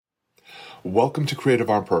Welcome to Creative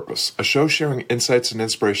on Purpose, a show sharing insights and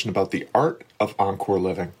inspiration about the art of encore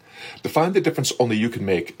living. Define the difference only you can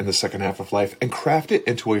make in the second half of life and craft it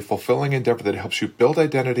into a fulfilling endeavor that helps you build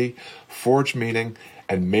identity, forge meaning,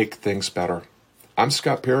 and make things better. I'm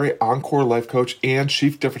Scott Perry, Encore Life Coach and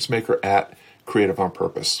Chief Difference Maker at Creative on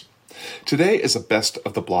Purpose. Today is a best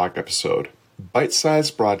of the blog episode.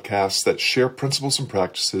 Bite-sized broadcasts that share principles and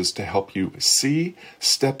practices to help you see,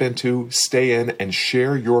 step into, stay in, and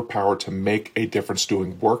share your power to make a difference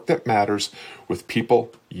doing work that matters with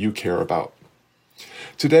people you care about.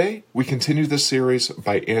 Today, we continue this series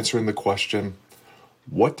by answering the question,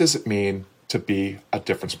 what does it mean to be a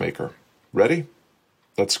difference maker? Ready?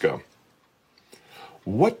 Let's go.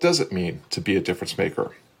 What does it mean to be a difference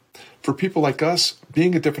maker? For people like us,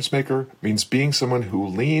 being a difference maker means being someone who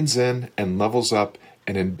leans in and levels up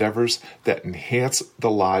in endeavors that enhance the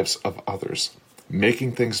lives of others,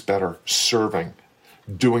 making things better, serving,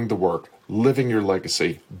 doing the work, living your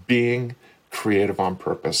legacy, being creative on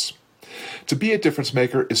purpose. To be a difference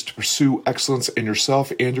maker is to pursue excellence in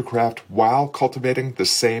yourself and your craft while cultivating the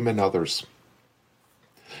same in others.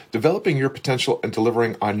 Developing your potential and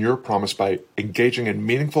delivering on your promise by engaging in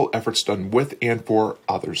meaningful efforts done with and for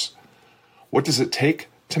others. What does it take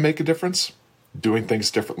to make a difference? Doing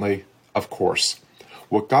things differently, of course.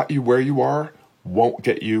 What got you where you are won't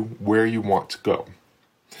get you where you want to go.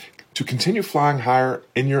 To continue flying higher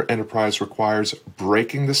in your enterprise requires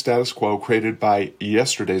breaking the status quo created by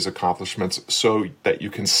yesterday's accomplishments so that you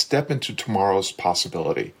can step into tomorrow's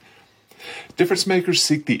possibility. Difference makers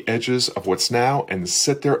seek the edges of what's now and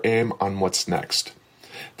set their aim on what's next.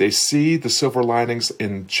 They see the silver linings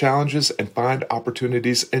in challenges and find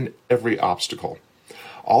opportunities in every obstacle,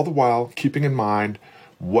 all the while keeping in mind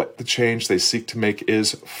what the change they seek to make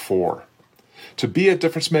is for. To be a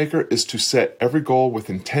difference maker is to set every goal with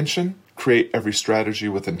intention, create every strategy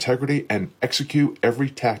with integrity, and execute every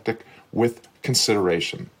tactic with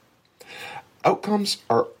consideration. Outcomes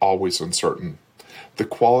are always uncertain. The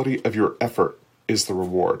quality of your effort is the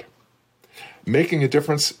reward. Making a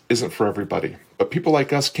difference isn't for everybody, but people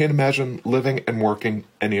like us can't imagine living and working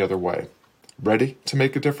any other way. Ready to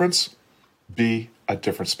make a difference? Be a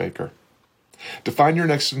difference maker. Define your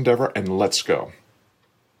next endeavor and let's go.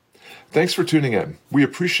 Thanks for tuning in. We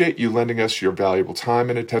appreciate you lending us your valuable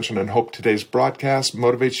time and attention and hope today's broadcast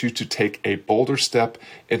motivates you to take a bolder step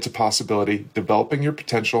into possibility, developing your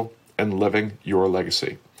potential, and living your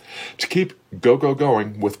legacy. To keep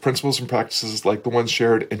going with principles and practices like the ones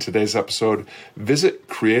shared in today's episode, visit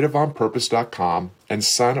creativeonpurpose.com and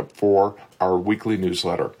sign up for our weekly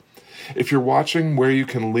newsletter. If you're watching where you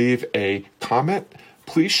can leave a comment,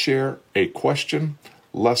 please share a question,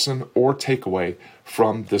 lesson, or takeaway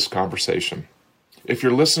from this conversation. If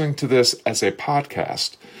you're listening to this as a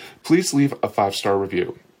podcast, please leave a 5-star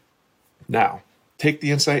review. Now, take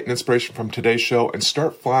the insight and inspiration from today's show and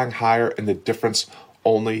start flying higher in the difference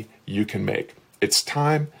only you can make. It's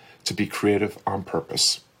time to be creative on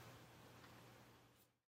purpose.